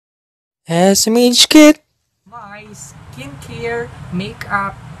SMH kit. My skincare,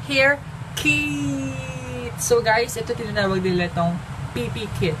 makeup, hair kit. So guys, ito tinatawag nila itong PP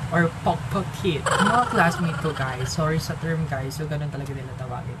kit or pokpok kit. Mga classmate ko guys, sorry sa term guys, so ganun talaga nila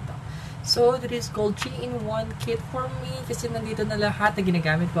tawagin to. So this is called 3-in-1 kit for me kasi nandito na lahat na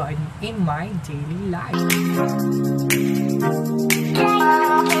ginagamit ko in my daily life.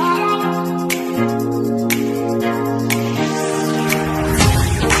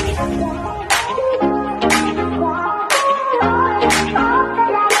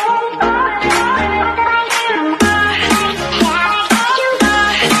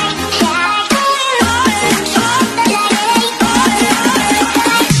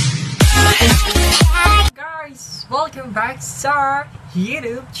 Welcome back sa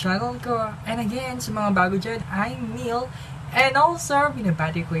YouTube channel ko. And again, sa mga bago dyan, I'm Neil. And also,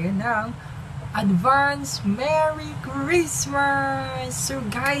 binabati ko yun ng Advance Merry Christmas! So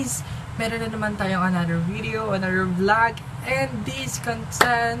guys, meron na naman tayong another video, another vlog. And this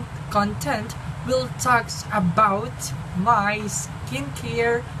content will talk about my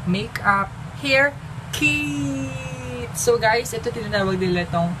skincare, makeup, hair kit. So guys, ito tinatawag nila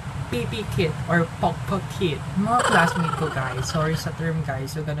itong PP kit or pokpok kit. Mga classmate ko guys, sorry sa term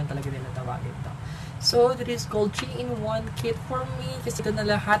guys, so ganun talaga nila tawagin to. So this is called 3-in-1 kit for me kasi ito na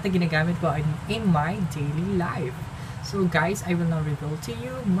lahat na ginagamit ko in my daily life. So guys, I will now reveal to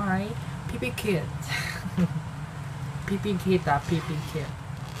you my PP kit. PP kit, PP kit.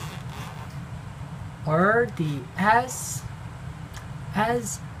 Or the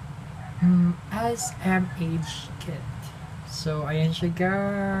SMH kit. So, ayan siya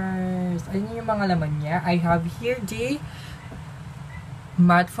guys. Ayan yung mga laman niya. I have here the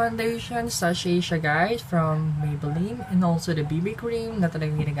matte foundation sachet siya guys from Maybelline. And also the BB cream na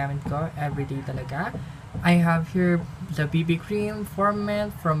talagang ginagamit ko everyday talaga. I have here the BB cream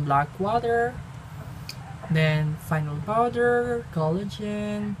format from Blackwater. Then, final powder,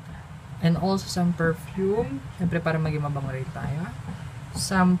 collagen. And also some perfume. Siyempre para maging mabango rin tayo.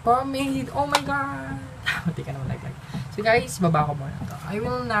 Some pomade. Oh my god! Mati ka naman like. So guys, baba ko muna to. I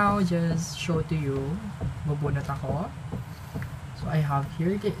will now just show to you. Bubunot ako. So I have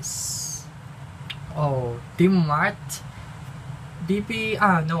here this. Oh, the matte.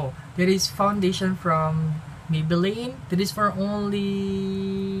 There is foundation from Maybelline. That is for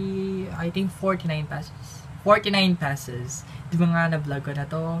only, I think, 49 pesos. 49 pesos. Di ba nga na-vlog ko na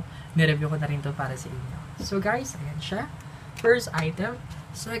to? Nireview ko na rin to para sa inyo. So guys, ayan siya. First item.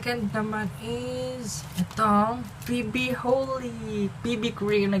 Second naman is itong PB Holy PB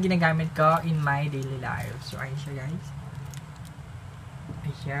cream na ginagamit ko in my daily life. So, ayun siya guys.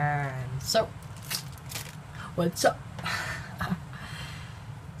 Ayan. So, what's up?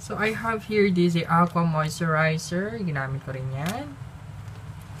 So, I have here this Aqua Moisturizer. Ginamit ko rin yan.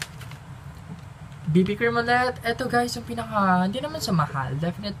 BB cream ulit. Ito guys, yung pinaka, hindi naman sa mahal.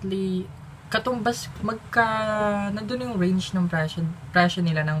 Definitely, katumbas, nandun yung range ng presyo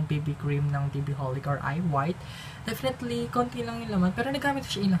nila ng BB cream ng BB Holic or iWHITE. Definitely, konti lang yung laman. Pero nagamit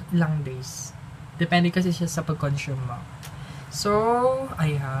siya ilang days. Depende kasi siya sa pag-consume mo. So,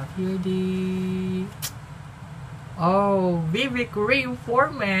 I have here the BB cream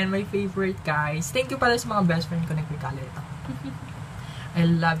for men. My favorite guys. Thank you pala sa mga best friend ko na nagpikala ito. I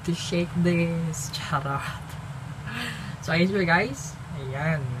love to shake this. Charot. So, ayun siya guys.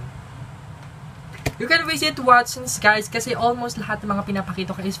 Ayan. You can visit Watson's guys kasi almost lahat ng mga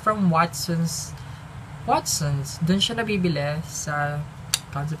pinapakita ko is from Watson's. Doon siya nabibili sa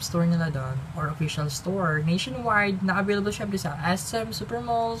concept store nila doon or official store nationwide na available syempre sa SM,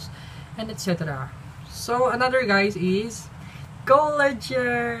 Supermalls, and etc. So, another guys is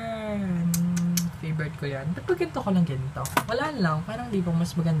collagen. Favorite ko yan. Ba't ganito ko lang ganito? Wala lang. Parang di ba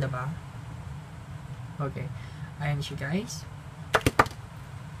mas maganda ba? Okay. Ayan siya guys.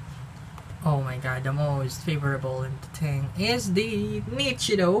 Oh my god, the most favorable thing is the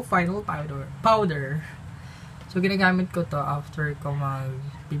NITO final powder. So, ginagamit ko to after ko mag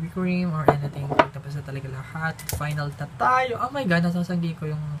BB cream or anything. Tapos na talaga lahat. Final na tayo. Oh my god, nasasanggi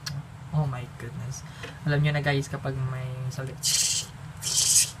ko yung... Oh my goodness. Alam nyo na guys, kapag may salit...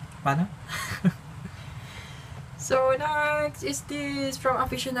 Paano? So, next is this from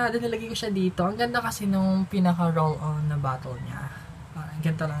Aficionado. Nilagay ko siya dito. Ang ganda kasi nung pinaka-roll-on na bottle niya.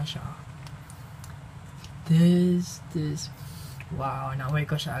 Ganito lang siya. This. Wow, naaway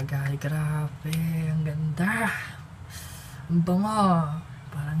ko siya agad. Grabe, ang ganda. Ang bango.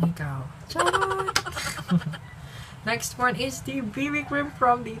 Parang ikaw. Charot! Next one is the BB cream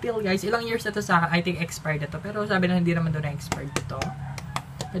from Detail, guys. Ilang years na to sa akin. I think expired na to. Pero sabi na hindi naman doon na-expired ito.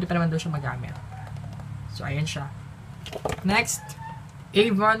 Pwede pa naman doon siya magamit. So, ayan siya. Next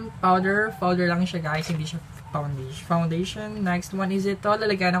Avon powder. Powder lang siya guys, hindi siya foundation. Next one is ito.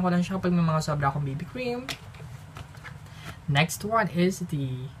 Lalagyan ko lang siya kapag may mga sobra akong BB cream. Next one is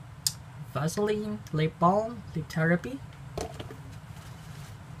the Vaseline Lip Balm Lip Therapy.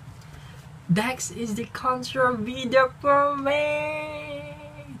 Next is the contour video pomade.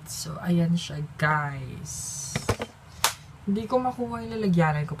 So, ayan siya guys. Hindi ko makuha yung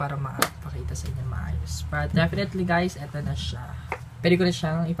lalagyanan ko para makapakita sa inyo maayos. But definitely guys, eto na siya. Pwede ko na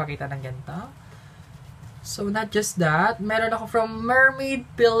siyang ipakita ng ganito. So, not just that. Meron ako from Mermaid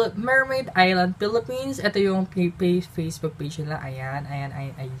Island, Philippines. Ito yung Facebook page nila. Ayan.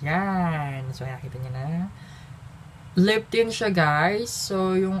 So, nakita niyo na. Lip tint siya, guys.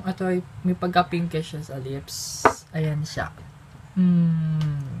 So, yung ito, may pagka-pinkish siya sa lips. Ayan siya.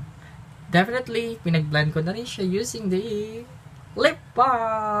 Definitely, pinag-blend ko na rin siya using the lip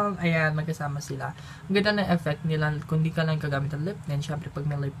balm. Ayan, magkasama sila. Ang ganda ng effect nila kung di ka lang gagamit ng lip tint. Syempre, pag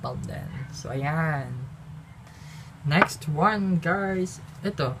may lip balm din. So, ayan. Next one, guys.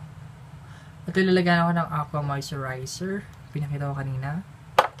 Ito. Ito, ilalagyan ako ng aqua moisturizer. Pinakita ko kanina.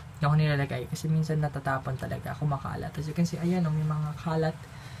 Hindi ako nilalagay kasi minsan natatapon talaga. Kumakalat. As you can see, ayan, may mga kalat.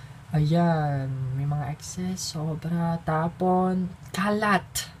 Ayan. May mga excess, sobra, tapon.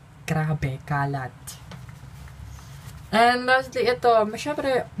 Kalat. Grabe, kalat. And lastly, ito,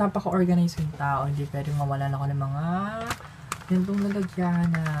 syempre, napaka-organized yung tao. Hindi pwedeng mawalan ako ng mga gantong lalagyan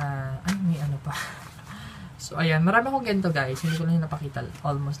na, ay, may ano pa. So, ayan, marami akong ganito, guys. Hindi ko lang napakita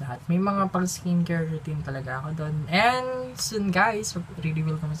almost lahat. May mga pang skincare routine talaga ako doon. And soon, guys,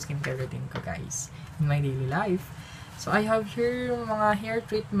 re-reveal ko yung skincare routine ko, guys, in my daily life. So, I have here yung mga hair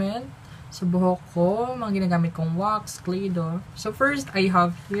treatment sa buhok ko, mga ginagamit kong wax, Clado. So, first, I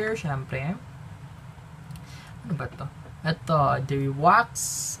have here, syempre, ano ba to? Ito, the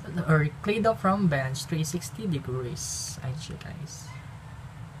wax, or Clado from Bench, 360 degrees. Ayan siya, guys.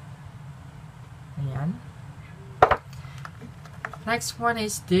 Ayan. Next one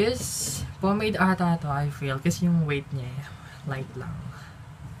is this. Pomade ata to, I feel. Kasi yung weight niya, light lang.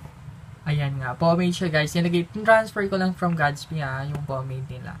 Ayan nga, pomade siya guys. Transfer ko lang from Gatsby yung pomade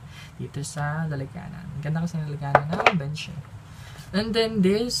nila. Dito sa lalagyanan. Ganda kasi lalagyanan na bench. And then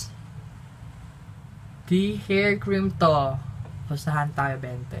this, the hair cream to. Pustahan tayo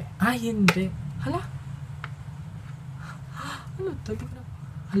 20. Ay, hindi. Hala. Ano to?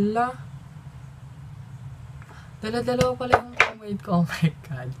 Hala. Dala-dalawa pala yung pomade ko. Oh my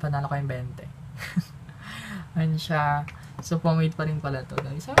god. Panalo ko yung 20. Ayan siya. So, pomade pa rin pala to,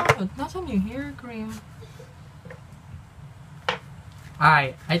 guys. Nasaan yung hair cream?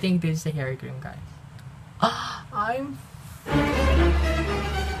 I think this is the hair cream, guys.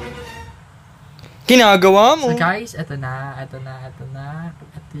 Ginagawa mo? So, guys, ito na. Ito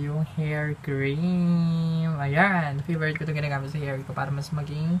yung hair cream. Ayan. Favorite ko ito ginagamit sa hair ko para mas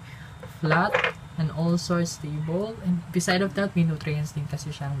maging flat and also stable. And beside of that, may nutrients din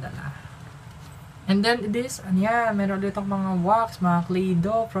kasi siyang dala. And then this, ayan, meron ulit akong mga wax, mga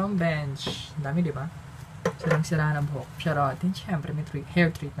Clado from Bench. Ang dami, di ba? Sirang-sira na buhok. Charot. And syempre, may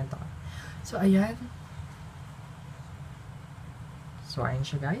hair treatment ako. So, ayan. So, ayan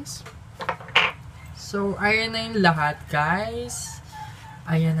siya, guys. So, ayan na yung lahat, guys.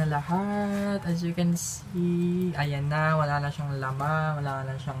 Ayan na lahat. As you can see, ayan na. Wala na siyang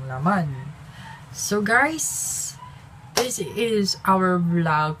laman. So, guys, this is our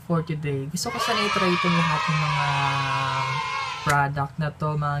vlog for today. Gusto ko sana i-try itong lahat ng mga product na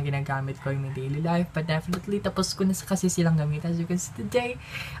to, mga ginagamit ko in my daily life. But definitely, tapos ko na kasi silang gamit. As you can see today,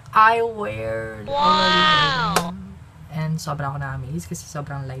 I wear already. And sobrang ako na-amaze kasi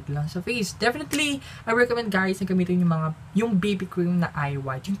sobrang light lang sa face. Definitely, I recommend guys na gamitin yung baby cream na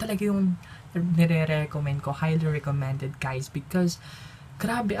iWHITE. Yung talaga yung nire-recommend ko. Highly recommended guys because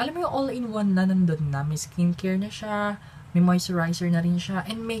grabe, alam mo yung all-in-one na nandun na. May skincare na siya, may moisturizer na rin siya,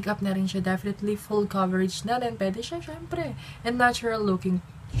 and makeup na rin siya. Definitely full coverage na rin. Pwede siya, syempre. And natural looking,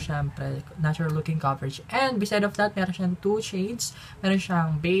 syempre. Natural looking coverage. And beside of that, meron siyang 2 shades. Meron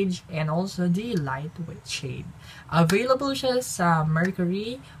siyang beige and also the lightweight shade. Available siya sa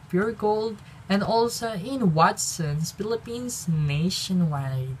Mercury, Pure Gold, and also in Watson's, Philippines,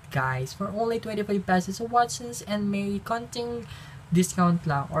 nationwide, guys. For only 25 pesos sa Watson's, and may konting discount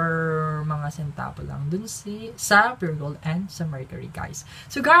lang or mga centavo lang dun sa Pure Gold and sa Mercury, guys.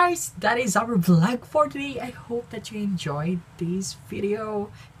 So guys, that is our vlog for today. I hope that you enjoyed this video,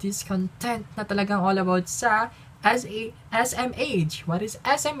 this content na talagang all about sa SMH. What is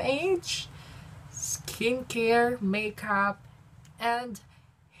SMH? Skincare, makeup, and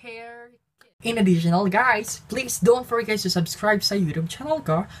hair In additional guys, please don't forget to subscribe sa YouTube channel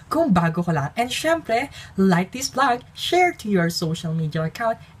ko kung bago ka lang. And syempre, like this vlog, share to your social media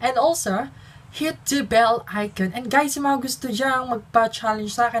account, and also, hit the bell icon. And guys, yung mga gusto dyang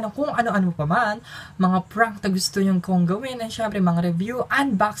magpa-challenge sa akin ng kung ano-ano pa man, mga prank na gusto nyong kong gawin, and syempre mga review,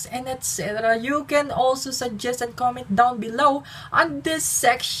 unbox, and etc. You can also suggest and comment down below on this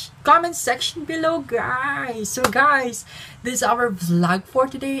comment section below, guys. So guys, this is our vlog for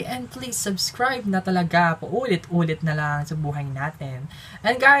today, and please subscribe na talaga. Paulit-ulit na lang sa buhay natin.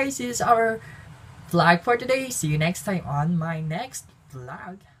 And guys, this is our vlog for today. See you next time on my next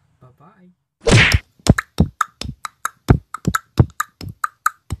vlog. Bye-bye.